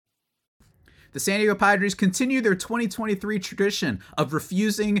The San Diego Padres continue their 2023 tradition of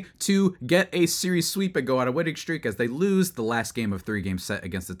refusing to get a series sweep and go on a winning streak as they lose the last game of 3-game set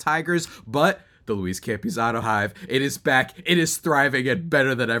against the Tigers. But the Luis Campusano Hive, it is back, it is thriving and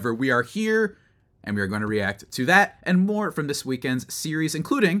better than ever. We are here, and we are going to react to that and more from this weekend's series,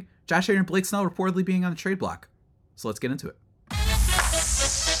 including Josh Hader and Blake Snell reportedly being on the trade block. So let's get into it.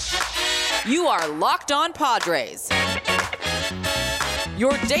 You are Locked On Padres,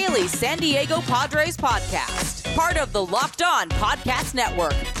 your daily San Diego Padres podcast. Part of the Locked On Podcast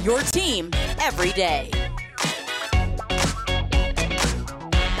Network, your team every day.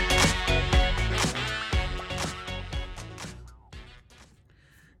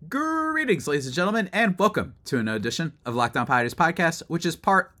 Greetings, ladies and gentlemen, and welcome to another edition of Locked On Padres podcast, which is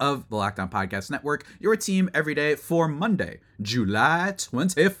part of the Locked On Podcast Network, your team every day for Monday, July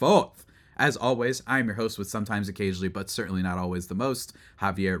 24th. As always, I'm your host with sometimes, occasionally, but certainly not always the most,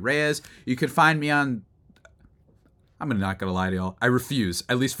 Javier Reyes. You can find me on, I'm not going to lie to y'all, I refuse,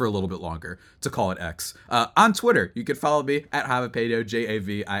 at least for a little bit longer, to call it X. On Twitter, you can follow me at Javipedo,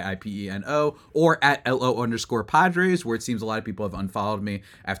 Javiiipeno, or at LO_Padres, where it seems a lot of people have unfollowed me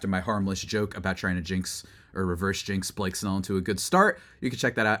after my harmless joke about trying to jinx or reverse jinx Blake Snell into a good start. You can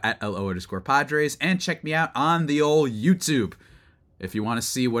check that out at LO_Padres, and check me out on the old YouTube. If you want to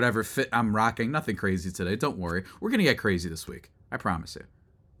see whatever fit I'm rocking, nothing crazy today, don't worry. We're going to get crazy this week. I promise you.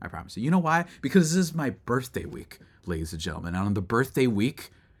 I promise you. You know why? Because this is my birthday week, ladies and gentlemen. And on the birthday week,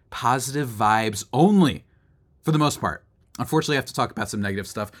 positive vibes only, for the most part. Unfortunately, I have to talk about some negative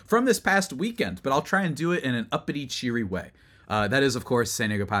stuff from this past weekend, but I'll try and do it in an uppity, cheery way. That is, of course, San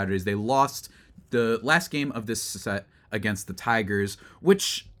Diego Padres. They lost the last game of this set against the Tigers,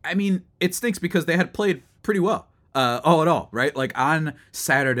 which, I mean, it stinks because they had played pretty well. All in all, right? Like on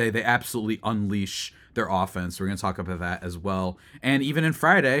Saturday, they absolutely unleash their offense. We're going to talk about that as well. And even in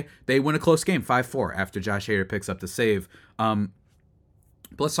Friday, they win a close game, 5-4, after Josh Hader picks up the save. But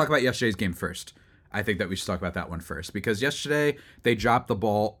let's talk about yesterday's game first. I think that we should talk about that one first, because yesterday they dropped the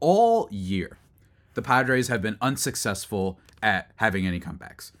ball all year. The Padres have been unsuccessful at having any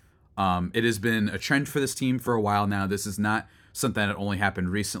comebacks. It has been a trend for this team for a while now. This is not something that only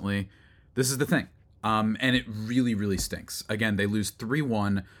happened recently. This is the thing. And it really, really stinks. Again, they lose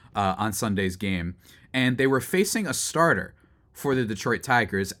 3-1 on Sunday's game, and they were facing a starter for the Detroit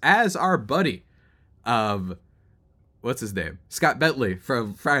Tigers, as our buddy of, what's his name? Scott Bentley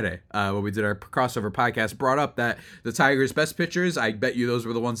from Friday, when we did our crossover podcast, brought up that the Tigers' best pitchers, I bet you those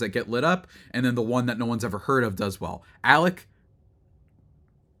were the ones that get lit up, and then the one that no one's ever heard of does well. Alex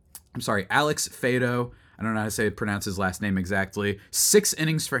Fado. I don't know how to pronounce his last name exactly. 6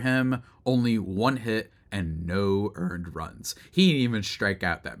 innings for him, only 1 hit, and no earned runs. He didn't even strike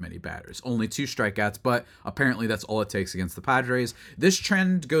out that many batters. Only 2 strikeouts, but apparently that's all it takes against the Padres. This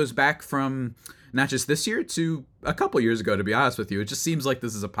trend goes back from not just this year to a couple years ago, to be honest with you. It just seems like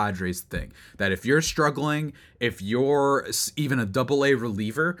this is a Padres thing. That if you're struggling, if you're even a AA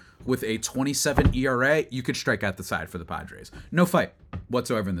reliever with a 27 ERA, you could strike out the side for the Padres. No fight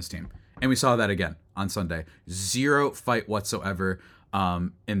whatsoever in this team. And we saw that again on Sunday. 0 fight whatsoever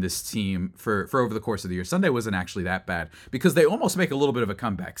in this team for over the course of the year. Sunday wasn't actually that bad because they almost make a little bit of a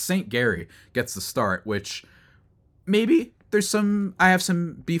comeback. St. Gary gets the start, which maybe I have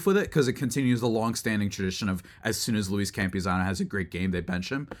some beef with it because it continues the long-standing tradition of as soon as Luis Campusano has a great game, they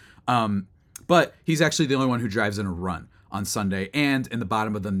bench him. But he's actually the only one who drives in a run on Sunday, and in the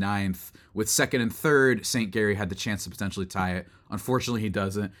bottom of the 9th, with 2nd and 3rd, St. Gary had the chance to potentially tie it. Unfortunately, he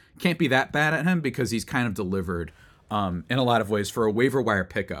doesn't. Can't be that bad at him because he's kind of delivered in a lot of ways for a waiver wire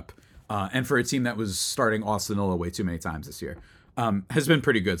pickup, and for a team that was starting Austin Nola way too many times this year, has been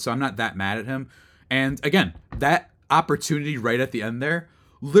pretty good. So I'm not that mad at him. And again, that opportunity right at the end there,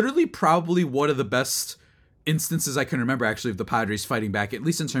 literally probably one of the best instances I can remember actually of the Padres fighting back, at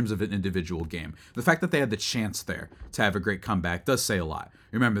least in terms of an individual game. The fact that they had the chance there to have a great comeback does say a lot.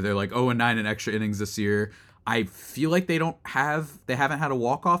 Remember, they're like 0-9 in extra innings this year. I feel like they haven't had a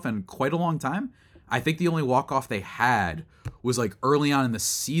walk-off in quite a long time. I think the only walk-off they had was like early on in the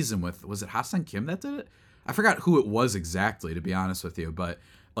season was it Ha-Seong Kim that did it? I forgot who it was exactly, to be honest with you, but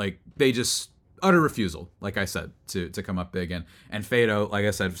like they just utter refusal, like I said, to come up big. And Fado, like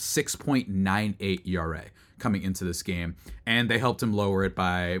I said, 6.98 ERA coming into this game, and they helped him lower it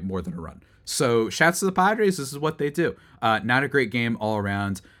by more than a run. So shouts to the Padres. This is what they do. Not a great game all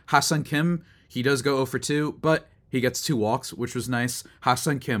around. Ha-Seong Kim, he does go 0 for 2, but he gets 2 walks, which was nice.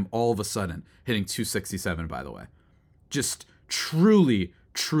 Ha-Seong Kim, all of a sudden, hitting .267, by the way. Just truly,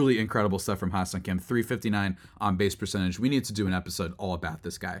 truly incredible stuff from Ha-Seong Kim. .359 on base percentage. We need to do an episode all about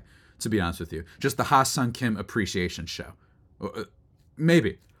this guy, to be honest with you. Just the Ha-Seong Kim appreciation show.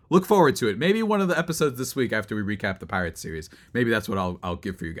 Maybe. look forward to it. Maybe one of the episodes this week after we recap the Pirates series. Maybe that's what I'll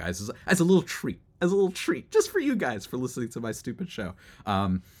give for you guys as a little treat. As a little treat, just for you guys for listening to my stupid show.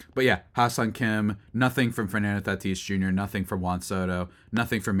 But yeah, Ha-Seong Kim, nothing from Fernando Tatis Jr., nothing from Juan Soto,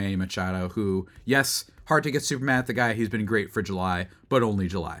 nothing from Manny Machado, who, yes, hard to get super mad at the guy. He's been great for July, but only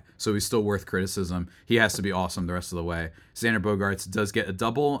July. So he's still worth criticism. He has to be awesome the rest of the way. Xander Bogaerts does get a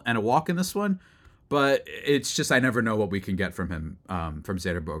double and a walk in this one, but it's just I never know what we can get from him, from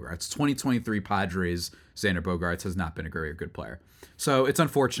Xander Bogaerts. 2023 Padres, Xander Bogaerts has not been a very good player. So it's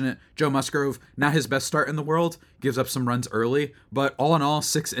unfortunate. Joe Musgrove, not his best start in the world, gives up some runs early, but all in all,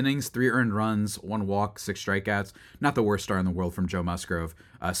 6 innings, 3 earned runs, 1 walk, 6 strikeouts. Not the worst start in the world from Joe Musgrove.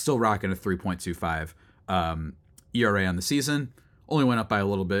 Still rocking a 3.25 ERA on the season. Only went up by a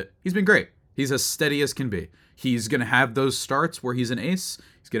little bit. He's been great. He's as steady as can be. He's going to have those starts where he's an ace.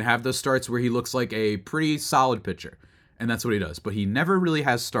 He's going to have those starts where he looks like a pretty solid pitcher. And that's what he does. But he never really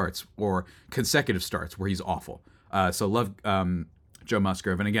has starts or consecutive starts where he's awful. So love Joe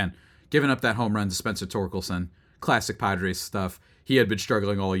Musgrove. And again, giving up that home run to Spencer Torkelson. Classic Padres stuff. He had been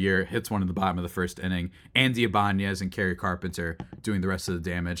struggling all year. Hits one in the bottom of the first inning. Andy Ibanez and Kerry Carpenter doing the rest of the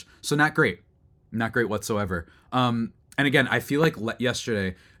damage. So not great. Not great whatsoever. And again, I feel like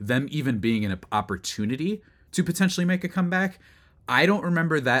yesterday, them even being an opportunity to potentially make a comeback, I don't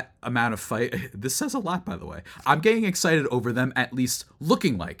remember that amount of fight. This says a lot, by the way. I'm getting excited over them at least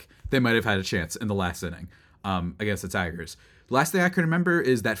looking like they might have had a chance in the last inning against the Tigers. Last thing I can remember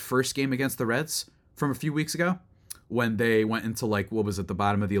is that first game against the Reds from a few weeks ago when they went into, like, what was it, the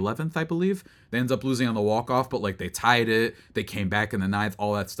bottom of the 11th, I believe. They ended up losing on the walk-off, but, like, they tied it. They came back in the 9th,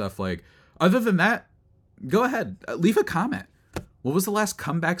 all that stuff. Like, other than that, go ahead. Leave a comment. What was the last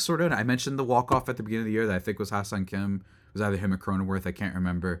comeback sort of? I mentioned the walk-off at the beginning of the year that I think was Ha-Seong Kim. It was either him or Cronenworth. I can't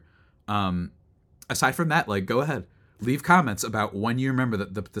remember. Aside from that, like, go ahead. Leave comments about when you remember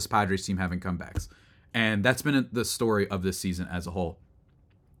that this Padres team having comebacks. And that's been the story of this season as a whole.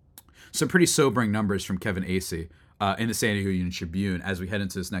 Some pretty sobering numbers from Kevin Acee in the San Diego Union Tribune as we head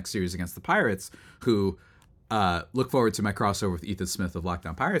into this next series against the Pirates, who look forward to my crossover with Ethan Smith of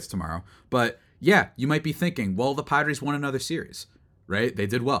Lockdown Pirates tomorrow. But yeah, you might be thinking, well, the Padres won another series, right? They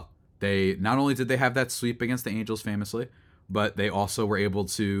did well. They not only did they have that sweep against the Angels famously, but they also were able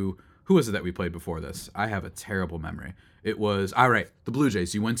to. Who was it that we played before this? I have a terrible memory. It was, all right, the Blue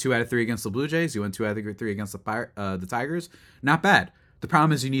Jays. You won 2 out of 3 against the Blue Jays. You won 2 out of 3 against the Tigers. Not bad. The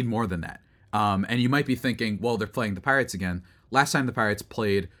problem is you need more than that. And you might be thinking, well, they're playing the Pirates again. Last time the Pirates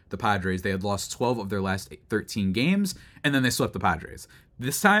played the Padres, they had lost 12 of their last 13 games, and then they swept the Padres.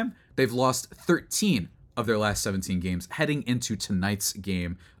 This time, they've lost 13 of their last 17 games heading into tonight's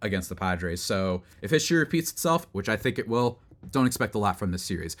game against the Padres. So if history repeats itself, which I think it will, don't expect a lot from this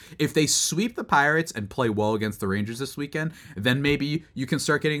series. If they sweep the Pirates and play well against the Rangers this weekend, then maybe you can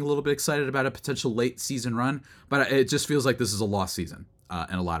start getting a little bit excited about a potential late season run. But it just feels like this is a lost season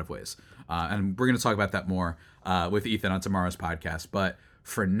in a lot of ways. And we're going to talk about that more with Ethan on tomorrow's podcast. But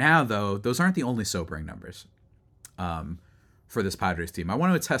for now, though, those aren't the only sobering numbers for this Padres team. I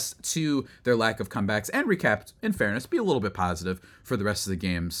want to attest to their lack of comebacks and recap, in fairness, be a little bit positive for the rest of the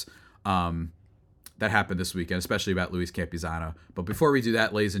games that happened this weekend, especially about Luis Campusano. But before we do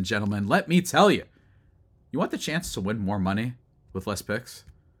that, ladies and gentlemen, let me tell you, you want the chance to win more money with less picks?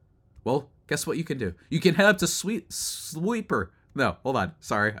 Well, guess what you can do? You can head up to Sleeper. No, hold on.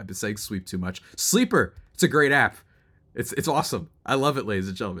 Sorry, I've been saying sweep too much. Sleeper. It's a great app. It's awesome. I love it, ladies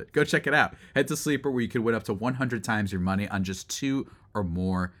and gentlemen. Go check it out. Head to Sleeper where you can win up to 100 times your money on just 2 or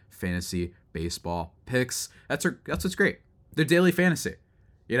more fantasy baseball picks. That's what's great. They're daily fantasy.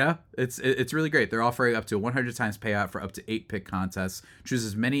 You know, it's really great. They're offering up to a 100 times payout for up to 8 pick contests. Choose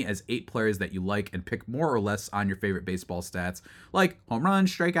as many as 8 players that you like and pick more or less on your favorite baseball stats, like home runs,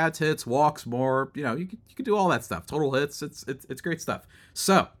 strikeouts, hits, walks, more. You know, you can do all that stuff. Total hits. It's great stuff.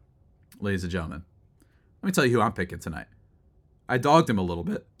 So, ladies and gentlemen, let me tell you who I'm picking tonight. I dogged him a little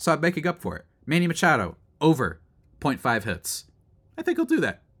bit, so I'm making up for it. Manny Machado, over 0.5 hits. I think he'll do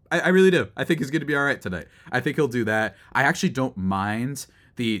that. I really do. I think he's going to be all right tonight. I think he'll do that. I actually don't mind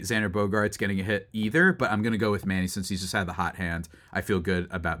the Xander Bogaerts getting a hit either, but I'm going to go with Manny since he's just had the hot hand. I feel good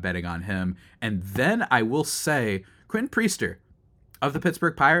about betting on him. And then I will say Quentin Priester of the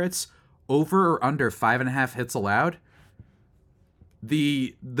Pittsburgh Pirates, over or under 5.5 hits allowed.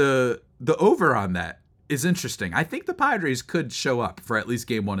 The over on that is interesting. I think the Padres could show up for at least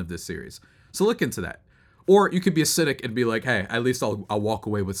game 1 of this series. So look into that. Or you could be a cynic and be like, hey, at least I'll walk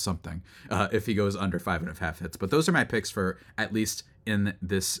away with something if he goes under 5.5 hits. But those are my picks for at least in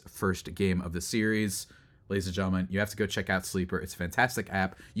this first game of the series. Ladies and gentlemen, you have to go check out Sleeper. It's a fantastic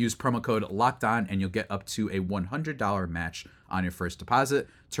app. Use promo code LOCKEDON and you'll get up to a $100 match on your first deposit.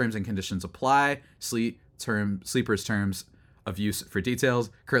 Terms and conditions apply. Sleeper's terms of use for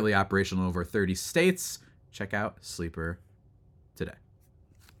details. Currently operational in over 30 states. Check out Sleeper today.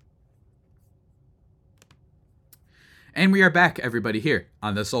 And we are back, everybody, here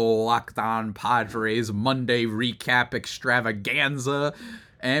on this old Locked On Padres Monday recap extravaganza.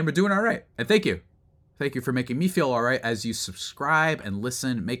 And we're doing all right. And thank you. Thank you for making me feel all right as you subscribe and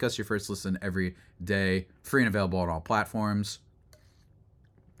listen. Make us your first listen every day. Free and available on all platforms.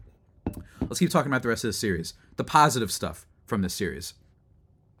 Let's keep talking about the rest of the series. The positive stuff from this series.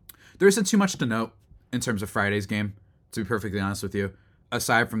 There isn't too much to note in terms of Friday's game, to be perfectly honest with you,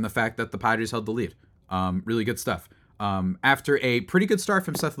 aside from the fact that the Padres held the lead. Really good stuff. After a pretty good start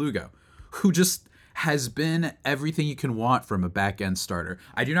from Seth Lugo, who just has been everything you can want from a back-end starter.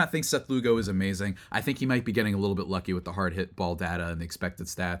 I do not think Seth Lugo is amazing. I think he might be getting a little bit lucky with the hard hit ball data and the expected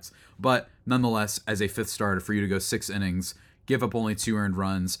stats. But nonetheless, as a fifth starter, for you to go 6 innings, give up only 2 earned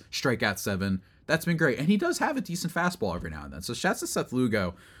runs, strike out 7, that's been great. And he does have a decent fastball every now and then. So shouts to Seth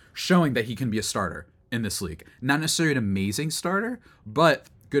Lugo showing that he can be a starter in this league. Not necessarily an amazing starter, but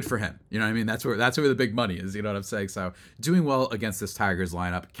good for him. You know what I mean? That's where the big money is. You know what I'm saying? So doing well against this Tigers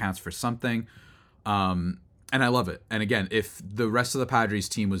lineup counts for something. And I love it. And again, if the rest of the Padres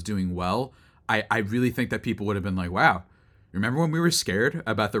team was doing well, I really think that people would have been like, wow, remember when we were scared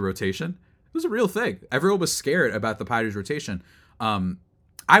about the rotation? It was a real thing. Everyone was scared about the Padres rotation.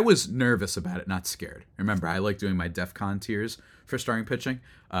 I was nervous about it, not scared. Remember, I like doing my DEFCON tiers for starting pitching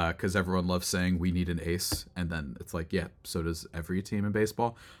because everyone loves saying we need an ace. And then it's like, yeah, so does every team in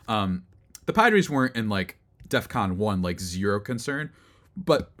baseball. The Padres weren't in like DEFCON 1, like 0 concern,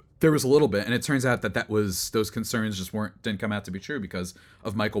 but there was a little bit, and it turns out that those concerns just didn't come out to be true because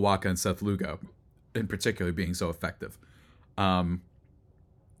of Michael Wacha and Seth Lugo, in particular, being so effective. One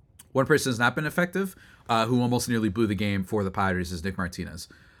person has not been effective, who almost nearly blew the game for the Padres, is Nick Martinez.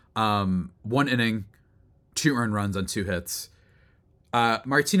 1 inning, 2 earned runs on 2 hits.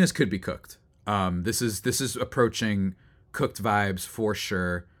 Martinez could be cooked. This is approaching cooked vibes for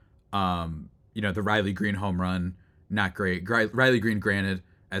sure. The Riley Green home run, not great. Riley Green, granted,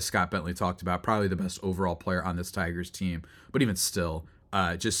 as Scott Bentley talked about, probably the best overall player on this Tigers team. But even still,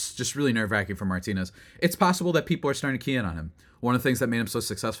 just really nerve-wracking for Martinez. It's possible that people are starting to key in on him. One of the things that made him so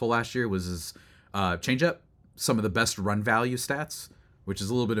successful last year was his changeup, some of the best run value stats, which is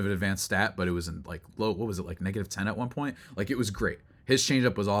a little bit of an advanced stat, but it was in like low, what was it, like -10 at one point? Like, it was great. His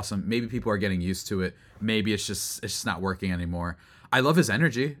changeup was awesome. Maybe people are getting used to it. Maybe it's just not working anymore. I love his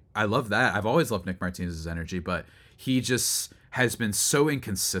energy. I love that. I've always loved Nick Martinez's energy, but he just has been so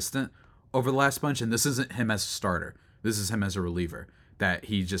inconsistent over the last bunch, and this isn't him as a starter. This is him as a reliever, that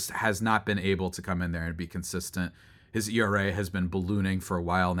he just has not been able to come in there and be consistent. His ERA has been ballooning for a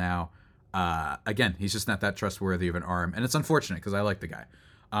while now. Again, he's just not that trustworthy of an arm, and it's unfortunate because I like the guy.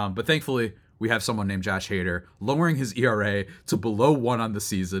 But thankfully, we have someone named Josh Hader lowering his ERA to below 1 on the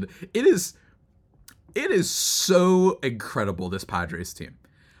season. It is so incredible, this Padres team.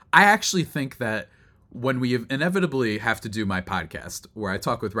 I actually think that when we inevitably have to do my podcast where I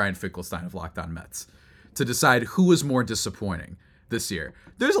talk with Ryan Finkelstein of Locked On Mets to decide who was more disappointing this year,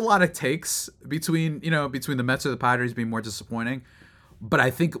 there's a lot of takes between the Mets or the Padres being more disappointing, but I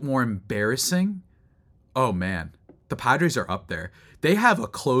think more embarrassing. Oh man, the Padres are up there. They have a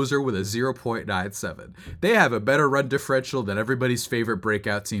closer with a 0.97. They have a better run differential than everybody's favorite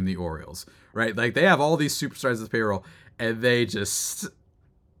breakout team, the Orioles, right? Like, they have all these superstars at the payroll, and they just...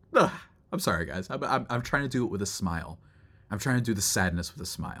 I'm sorry, guys. I'm trying to do it with a smile. I'm trying to do the sadness with a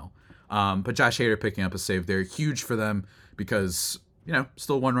smile. But Josh Hader picking up a save there, huge for them because,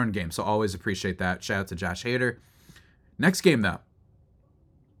 still a 1-run game. So always appreciate that. Shout out to Josh Hader. Next game, though,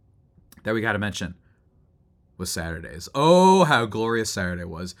 that we got to mention was Saturday's. Oh, how glorious Saturday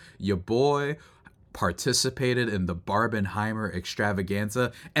was. Your boy participated in the Barbenheimer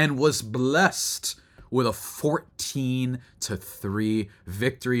extravaganza and was blessed with a 14-3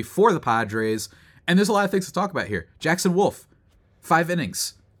 victory for the Padres. And there's a lot of things to talk about here. Jackson Wolf, 5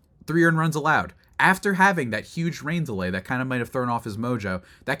 innings, 3 earned runs allowed. After having that huge rain delay that kind of might have thrown off his mojo,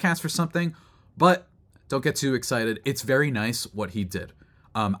 that counts for something, but don't get too excited. It's very nice what he did.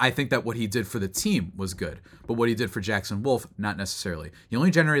 I think that what he did for the team was good, but what he did for Jackson Wolf, not necessarily. He only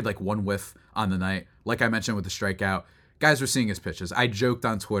generated like 1 whiff on the night. Like I mentioned with the strikeout, guys were seeing his pitches. I joked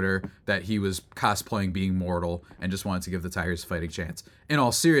on Twitter that he was cosplaying being mortal and just wanted to give the Tigers a fighting chance. In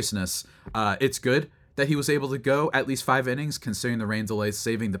all seriousness, it's good that he was able to go at least 5 innings, considering the rain delays,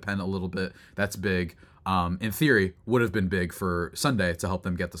 saving the pen a little bit. That's big. In theory, would have been big for Sunday to help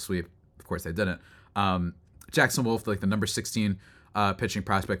them get the sweep. Of course, they didn't. Jackson Wolf, like the number 16 pitching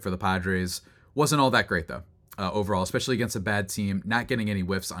prospect for the Padres, wasn't all that great, though. overall, especially against a bad team, not getting any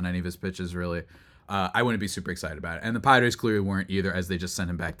whiffs on any of his pitches, really. I wouldn't be super excited about it. And the Padres clearly weren't either, as they just sent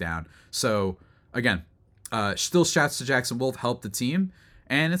him back down. So, again, still shouts to Jackson Wolf, helped the team.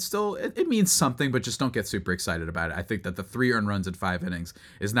 And it's still, it means something, but just don't get super excited about it. I think that the 3 earned runs in 5 innings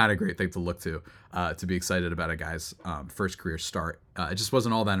is not a great thing to look to be excited about a guy's first career start. It just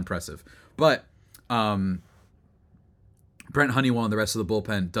wasn't all that impressive. But Brent Honeywell and the rest of the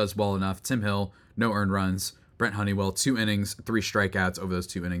bullpen does well enough. Tim Hill, no earned runs. Brent Honeywell, 2 innings, 3 strikeouts over those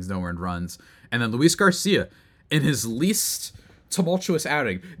 2 innings, no earned runs. And then Luis Garcia, in his least tumultuous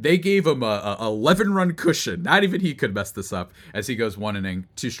outing, they gave him a 11-run cushion. Not even he could mess this up, as he goes 1 inning,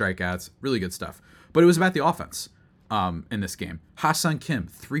 2 strikeouts. Really good stuff. But it was about the offense in this game. Ha-Seong Kim,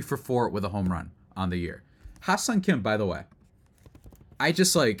 3 for 4 with a home run on the year. Ha-Seong Kim, by the way, I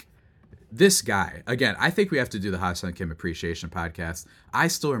just like this guy. Again, I think we have to do the Ha-Seong Kim appreciation podcast. I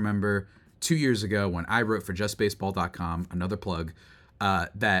still remember 2 years ago when I wrote for justbaseball.com, another plug,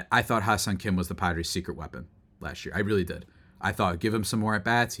 that I thought Ha-Seong Kim was the Padres' secret weapon last year. I really did. I thought, give him some more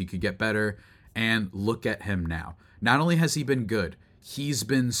at-bats, he could get better, and look at him now. Not only has he been good, he's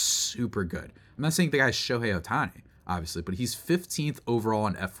been super good. I'm not saying the guy's Shohei Ohtani, obviously, but he's 15th overall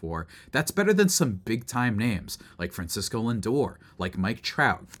in F4. That's better than some big-time names, like Francisco Lindor, like Mike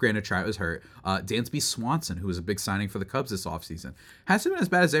Trout. Granted, Trout was hurt. Dansby Swanson, who was a big signing for the Cubs this offseason. Hasn't been as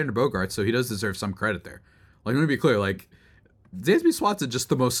bad as Xander Bogaerts, so he does deserve some credit there. Like, let me be clear, like, Dansby Swanson, just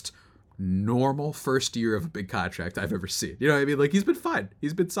the most normal first year of a big contract I've ever seen. You know what I mean? Like, he's been fine.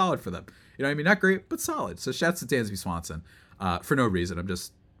 He's been solid for them. You know what I mean? Not great, but solid. So shouts to Dansby Swanson for no reason. I'm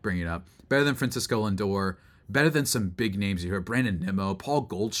just bringing it up. Better than Francisco Lindor. Better than some big names you heard. Brandon Nimmo. Paul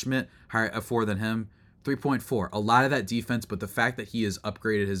Goldschmidt, higher F4 than him. 3.4. A lot of that defense, but the fact that he has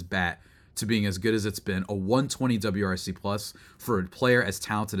upgraded his bat to being as good as it's been, a 120 WRC plus for a player as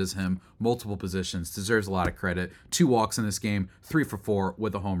talented as him, multiple positions, deserves a lot of credit. 2 walks in this game, 3 for 4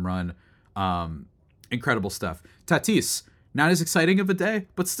 with a home run. Incredible stuff. Tatis, not as exciting of a day,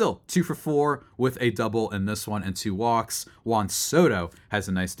 but still 2 for 4 with a double in this one and 2 walks. Juan Soto has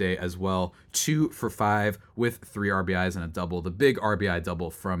a nice day as well. 2 for 5 with 3 RBIs and a double. The big RBI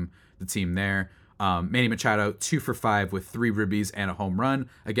double from the team there. Manny Machado, 2 for 5 with 3 ribbies and a home run.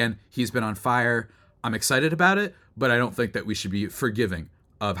 Again, he's been on fire. I'm excited about it, but I don't think that we should be forgiving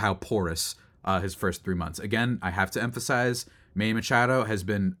of how porous his first 3 months. Again, I have to emphasize, Manny Machado has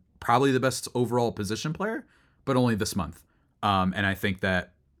been probably the best overall position player, but only this month. And I think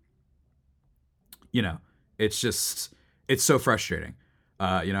that, you know, it's so frustrating.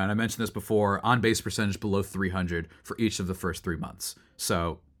 And I mentioned this before, on base percentage below 300 for each of the first 3 months.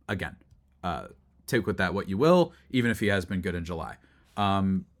 So again, take with that what you will, even if he has been good in July.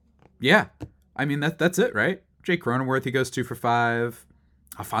 Yeah, I mean, that's it, right? Jake Cronenworth, he goes 2 for 5.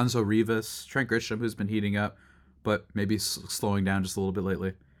 Alfonso Rivas, Trent Grisham, who's been heating up, but maybe slowing down just a little bit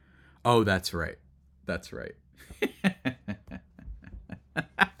lately. Oh, that's right. That's right.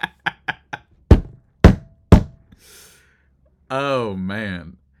 Oh,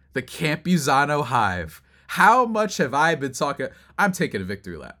 man. The Campuzano Hive. How much have I been talking? I'm taking a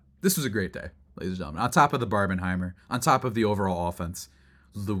victory lap. This was a great day, ladies and gentlemen. On top of the Barbenheimer, on top of the overall offense,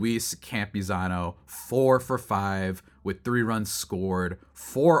 Luis Campuzano, 4 for 5 with 3 runs scored,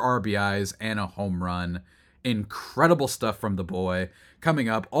 4 RBIs, and a home run. Incredible stuff from the boy. Coming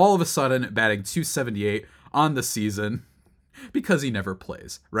up, all of a sudden, batting .278 on the season because he never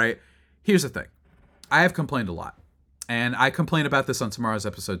plays, right? Here's the thing. I have complained a lot, and I complain about this on tomorrow's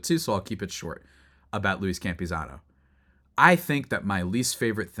episode too, so I'll keep it short about Luis Campuzano. I think that my least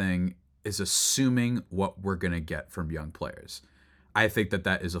favorite thing is assuming what we're going to get from young players. I think that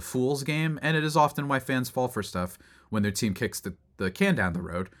that is a fool's game, and it is often why fans fall for stuff when their team kicks the can down the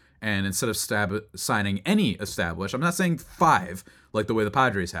road. And instead of signing any established, I'm not saying 5 like the way the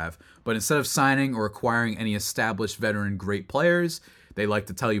Padres have, but instead of signing or acquiring any established veteran great players, they like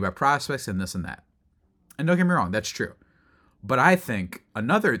to tell you about prospects and this and that. And don't get me wrong, that's true. But I think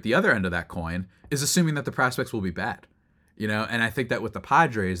the other end of that coin is assuming that the prospects will be bad. And I think that with the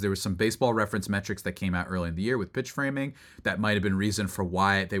Padres, there was some baseball reference metrics that came out early in the year with pitch framing that might have been reason for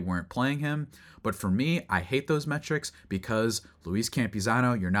why they weren't playing him. But for me, I hate those metrics because Luis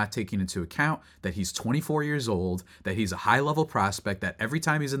Campuzano, you're not taking into account that he's 24 years old, that he's a high-level prospect, that every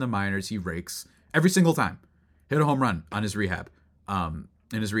time he's in the minors, he rakes. Every single time. Hit a home run on his rehab, in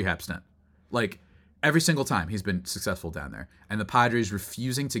his rehab stint. Like, every single time he's been successful down there. And the Padres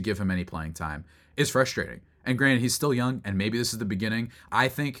refusing to give him any playing time is frustrating. And granted, he's still young, and maybe this is the beginning. I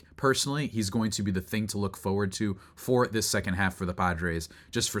think, personally, he's going to be the thing to look forward to for this second half for the Padres,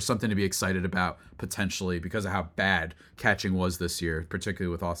 just for something to be excited about, potentially, because of how bad catching was this year,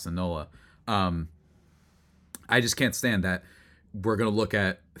 particularly with Austin Nola. I just can't stand that we're going to look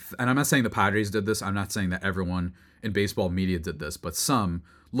at, and I'm not saying the Padres did this. I'm not saying that everyone in baseball media did this, but some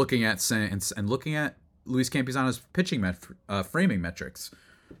looking at and looking at Luis Campusano's pitching framing metrics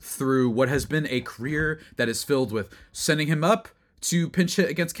through what has been a career that is filled with sending him up to pinch hit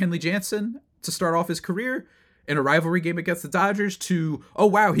against Kenley Jansen to start off his career in a rivalry game against the Dodgers to, oh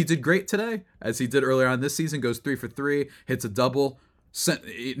wow, he did great today, as he did earlier on this season, goes 3 for 3, hits a double,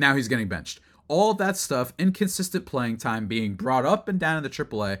 now he's getting benched. All that stuff, inconsistent playing time being brought up and down in the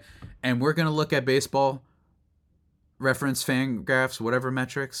AAA, and we're going to look at Baseball Reference, Fangraphs, whatever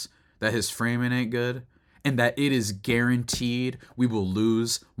metrics, that his framing ain't good, and that it is guaranteed we will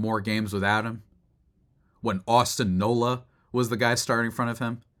lose more games without him, when Austin Nola was the guy starting in front of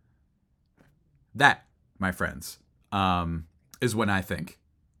him. That, my friends, is when I think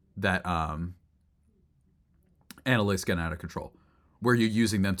that analytics getting out of control, where you're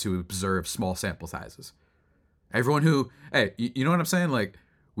using them to observe small sample sizes. Everyone who, hey, you know what I'm saying? Like,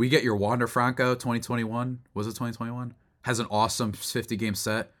 we get your Wander Franco 2021, was it 2021? Has an awesome 50-game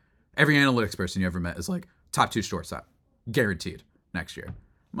set. Every analytics person you ever met is like, top 2 shortstop, guaranteed next year.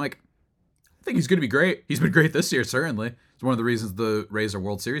 I'm like, I think he's going to be great. He's been great this year, certainly. It's one of the reasons the Rays are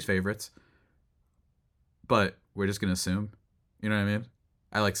World Series favorites. But we're just going to assume, you know what I mean?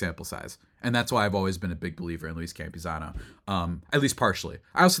 I like sample size. And that's why I've always been a big believer in Luis Campusano, at least partially.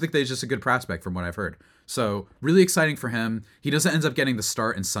 I also think that he's just a good prospect from what I've heard. So really exciting for him. He doesn't end up getting the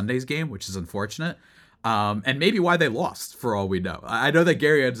start in Sunday's game, which is unfortunate. And maybe why they lost, for all we know. I know that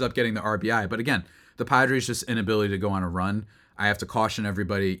Gary ends up getting the RBI, but again, the Padres' just inability to go on a run. I have to caution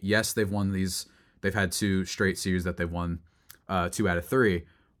everybody. Yes, they've won these. They've had 2 straight series that they've won 2 out of 3.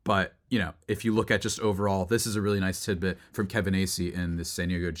 But, you know, if you look at just overall, this is a really nice tidbit from Kevin Acee in the San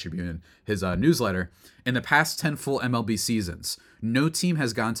Diego Tribune, his newsletter. In the past 10 full MLB seasons, no team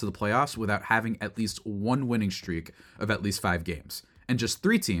has gone to the playoffs without having at least one winning streak of at least 5 games. And just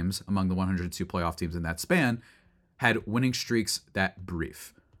 3 teams among the 102 playoff teams in that span had winning streaks that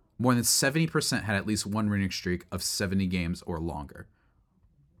brief. More than 70% had at least one winning streak of 70 games or longer.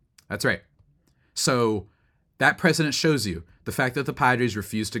 That's right. So that precedent shows you the fact that the Padres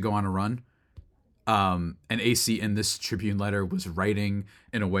refused to go on a run. And AC in this Tribune letter was writing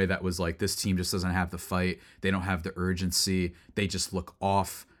in a way that was like, this team just doesn't have the fight. They don't have the urgency. They just look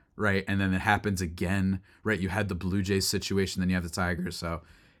off, right? And then it happens again, right? You had the Blue Jays situation, then you have the Tigers. So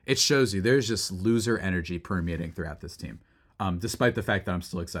it shows you there's just loser energy permeating throughout this team. Despite the fact that I'm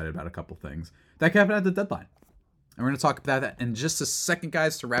still excited about a couple things that happened at the deadline. And we're going to talk about that in just a second,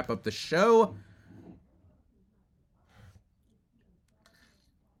 guys, to wrap up the show.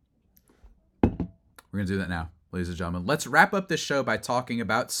 We're going to do that now, ladies and gentlemen. Let's wrap up this show by talking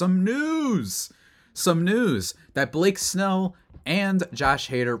about some news. Some news that Blake Snell and Josh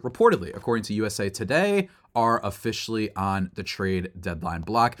Hader, reportedly, according to USA Today, are officially on the trade deadline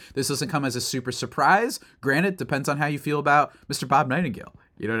block. This doesn't come as a super surprise. Granted, depends on how you feel about Mr. Bob Nightingale.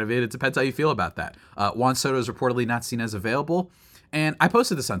 You know what I mean? It depends how you feel about that. Juan Soto is reportedly not seen as available. And I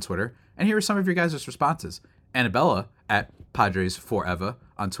posted this on Twitter, and here are some of your guys' responses. Annabella at Padres Forever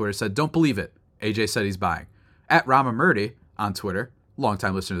on Twitter said, "Don't believe it. AJ said he's buying." At Rama Murdy on Twitter,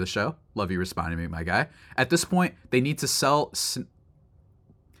 longtime listener to the show, love you responding to me, my guy. "At this point, they need to sell Snell.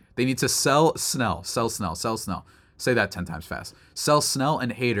 Sell Snell. Say that 10 times fast. Sell Snell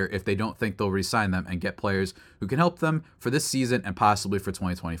and Hader if they don't think they'll re-sign them and get players who can help them for this season and possibly for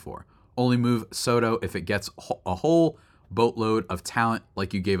 2024. Only move Soto if it gets a whole boatload of talent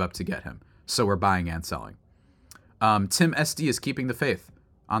like you gave up to get him. So we're buying and selling." Tim SD is keeping the faith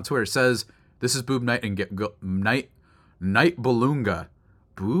on Twitter, says, "This is Boob Night Balunga."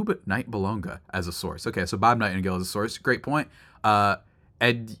 Boob Night Balunga as a source. Okay, so Bob Nightingale as a source. Great point.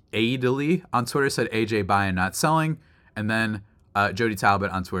 Ed Adely on Twitter said AJ buying, not selling. And then Jody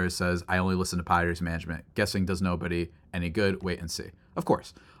Talbot on Twitter says, "I only listen to Padres management. Guessing does nobody any good. Wait and see." Of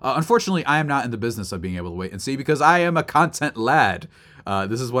course. Unfortunately, I am not in the business of being able to wait and see because I am a content lad.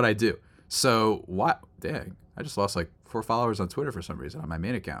 This is what I do. So what? Dang, I just lost like 4 followers on Twitter for some reason on my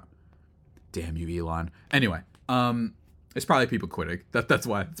main account. Damn you, Elon. Anyway, it's probably people quitting. That's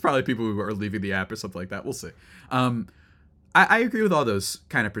why. It's probably people who are leaving the app or something like that. We'll see. I agree with all those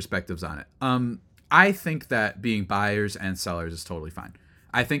kind of perspectives on it. I think that being buyers and sellers is totally fine.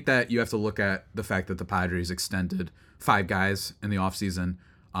 I think that you have to look at the fact that the Padres extended 5 guys in the offseason,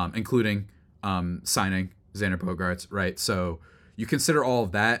 including signing Xander Bogaerts, right? So you consider all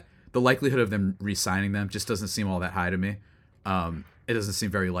of that. The likelihood of them re-signing them just doesn't seem all that high to me. It doesn't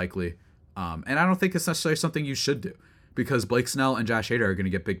seem very likely. And I don't think it's necessarily something you should do because Blake Snell and Josh Hader are going to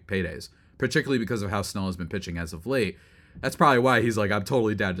get big paydays, particularly because of how Snell has been pitching as of late. That's probably why he's like, I'm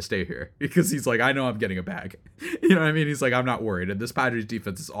totally down to stay here, because he's like, I know I'm getting a bag. You know what I mean? He's like, I'm not worried. And this Padres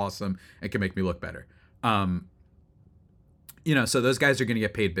defense is awesome and can make me look better. So those guys are going to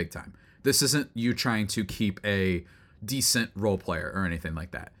get paid big time. This isn't you trying to keep a decent role player or anything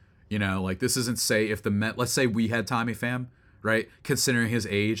like that. Like this isn't, say, if the Met, let's say we had Tommy Pham, right? Considering his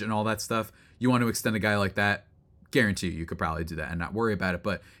age and all that stuff, you want to extend a guy like that, guarantee you could probably do that and not worry about it.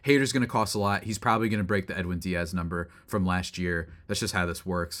 But Hader's going to cost a lot. He's probably going to break the Edwin Diaz number from last year. That's just how this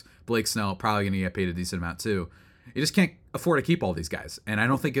works. Blake Snell probably going to get paid a decent amount too. You just can't afford to keep all these guys. And I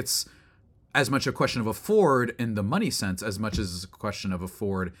don't think it's as much a question of afford in the money sense as much as it's a question of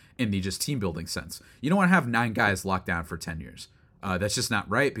afford in the just team building sense. You don't want to have 9 guys locked down for 10 years. That's just not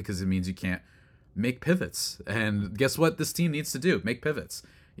right, because it means you can't make pivots. And guess what this team needs to do? Make pivots.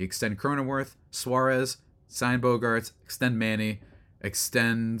 You extend Cronenworth, Suarez, sign Bogarts, extend Manny,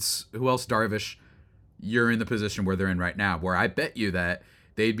 extend, who else? Darvish. You're in the position where they're in right now, where I bet you that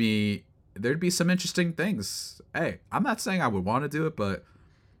there'd be some interesting things. Hey, I'm not saying I would want to do it, but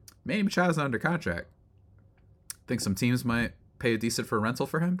Manny Machado's not under contract. Think some teams might pay a decent for a rental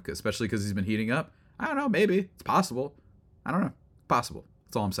for him, especially because he's been heating up. I don't know. Maybe it's possible. I don't know. Possible.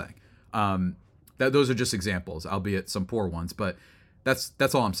 That's all I'm saying. Those are just examples, albeit some poor ones, but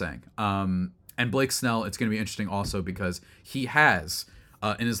that's all I'm saying. And Blake Snell, it's going to be interesting also because he has,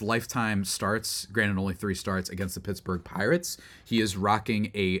 in his lifetime starts, granted only 3 starts against the Pittsburgh Pirates, he is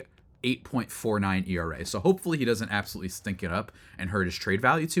rocking a 8.49 ERA. So hopefully he doesn't absolutely stink it up and hurt his trade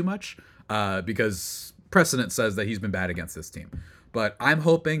value too much, because precedent says that he's been bad against this team. But I'm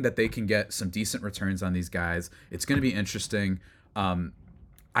hoping that they can get some decent returns on these guys. It's going to be interesting.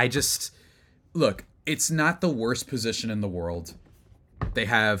 Look, it's not the worst position in the world. They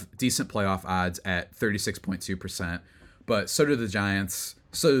have decent playoff odds at 36.2%, but so do the Giants,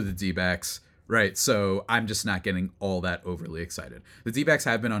 so do the D-backs, right? So I'm just not getting all that overly excited. The D-backs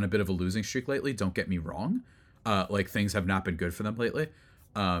have been on a bit of a losing streak lately, don't get me wrong. Things have not been good for them lately.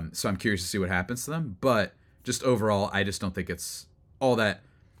 So I'm curious to see what happens to them. But just overall, I just don't think it's all that.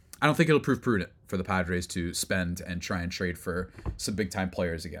 I don't think it'll prove prudent for the Padres to spend and try and trade for some big-time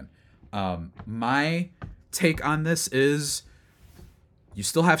players again. My take on this is you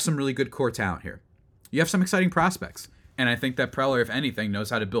still have some really good core talent here. You have some exciting prospects. And I think that Preller, if anything, knows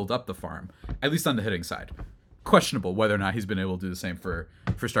how to build up the farm, at least on the hitting side. Questionable whether or not he's been able to do the same for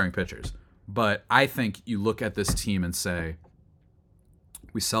starting pitchers. But I think you look at this team and say,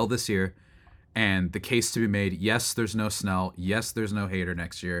 we sell this year, and the case to be made, yes, there's no Snell. Yes, there's no Hader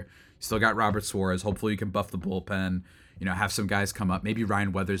next year. You still got Robert Suarez. Hopefully you can buff the bullpen, have some guys come up. Maybe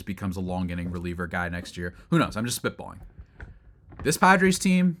Ryan Weathers becomes a long inning reliever guy next year. Who knows? I'm just spitballing. This Padres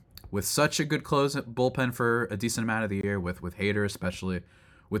team, with such a good close bullpen for a decent amount of the year, with Hader especially,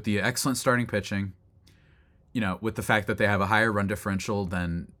 with the excellent starting pitching, with the fact that they have a higher run differential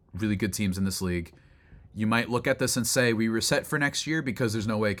than really good teams in this league, you might look at this and say we were set for next year because there's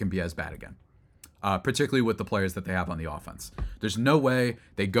no way it can be as bad again, particularly with the players that they have on the offense. There's no way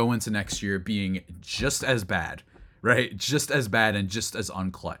they go into next year being just as bad, right? Just as bad and just as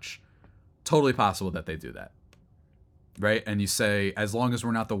unclutch. Totally possible that they do that. Right? And you say, as long as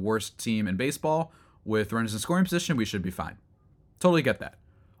we're not the worst team in baseball with runners in scoring position, we should be fine. Totally get that.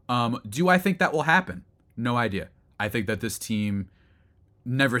 Do I think that will happen? No idea. I think that this team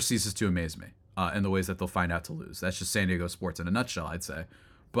never ceases to amaze me in the ways that they'll find out to lose. That's just San Diego sports in a nutshell, I'd say.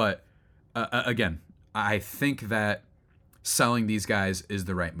 But again, I think that selling these guys is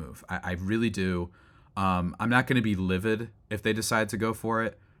the right move. I really do. I'm not going to be livid if they decide to go for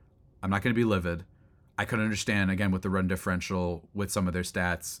it. I'm not going to be livid. I could understand, again, with the run differential, with some of their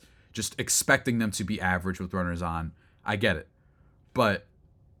stats, just expecting them to be average with runners on. I get it. But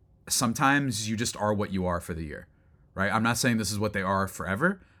sometimes you just are what you are for the year, right? I'm not saying this is what they are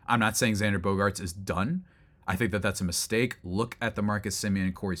forever. I'm not saying Xander Bogaerts is done. I think that that's a mistake. Look at the Marcus Semien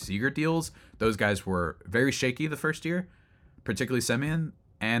and Corey Seager deals. Those guys were very shaky the first year, particularly Semien,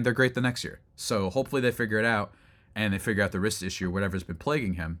 and they're great the next year. So hopefully they figure it out and they figure out the wrist issue or whatever's been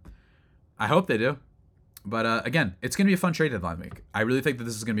plaguing him. I hope they do. But again, it's going to be a fun trade deadline week. I really think that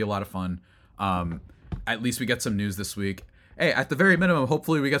this is going to be a lot of fun. At least we get some news this week. Hey, at the very minimum,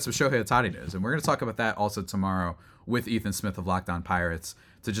 hopefully we get some Shohei Ohtani news. And we're going to talk about that also tomorrow with Ethan Smith of Locked On Pirates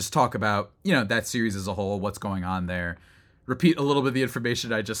to just talk about, that series as a whole, what's going on there. Repeat a little bit of the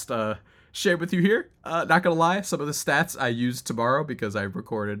information I just shared with you here. Not going to lie, some of the stats I used tomorrow because I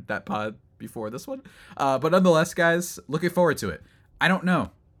recorded that pod before this one. But nonetheless, guys, looking forward to it. I don't know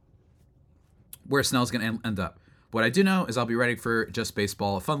where Snell's going to end up. What I do know is I'll be writing for Just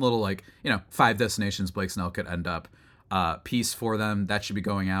Baseball, a fun little 5 destinations Blake Snell could end up piece for them. That should be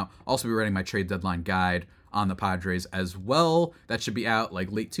going out. Also be writing my trade deadline guide on the Padres as well. That should be out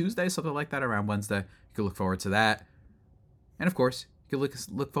like late Tuesday, something like that, around Wednesday. You can look forward to that. And of course, you can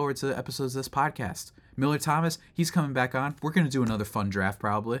look forward to episodes of this podcast. Miller Thomas, he's coming back on. We're going to do another fun draft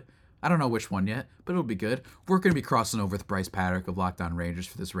probably. I don't know which one yet, but it'll be good. We're going to be crossing over with Bryce Paddock of Locked On Rangers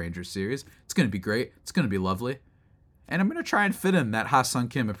for this Rangers series. It's going to be great. It's going to be lovely. And I'm going to try and fit in that Ha-Sung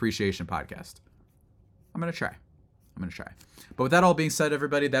Kim appreciation podcast. I'm going to try. But with that all being said,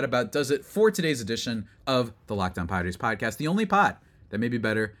 everybody, that about does it for today's edition of the Locked On Padres podcast, the only pod that may be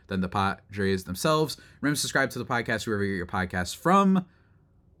better than the Padres themselves. Remember to subscribe to the podcast wherever you get your podcasts from.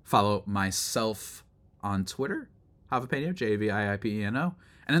 Follow myself on Twitter, Javapeno, Javiipeno.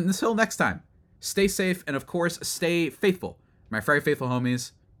 And until next time, stay safe and, of course, stay faithful. My very faithful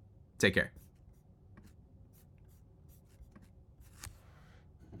homies, take care.